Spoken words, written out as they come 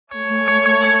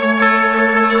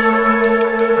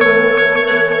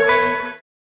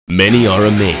Many are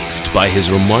amazed by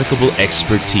his remarkable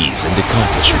expertise and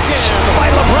accomplishments. By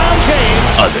LeBron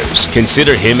James. Others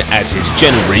consider him as his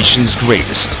generation's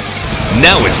greatest.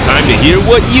 Now it's time to hear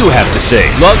what you have to say.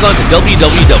 Log on to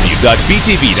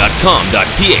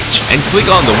www.btv.com.ph and click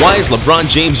on the Why is LeBron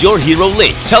James Your Hero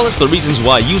link. Tell us the reasons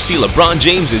why you see LeBron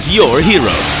James as your hero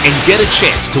and get a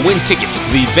chance to win tickets to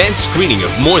the advanced screening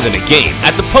of More Than a Game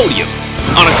at the Podium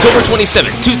on October 27,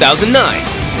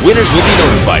 2009. Winners will be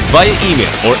notified via email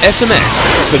or SMS.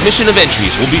 Submission of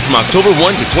entries will be from October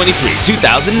 1 to 23,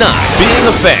 2009. Being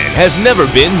a fan has never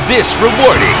been this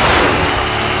rewarding.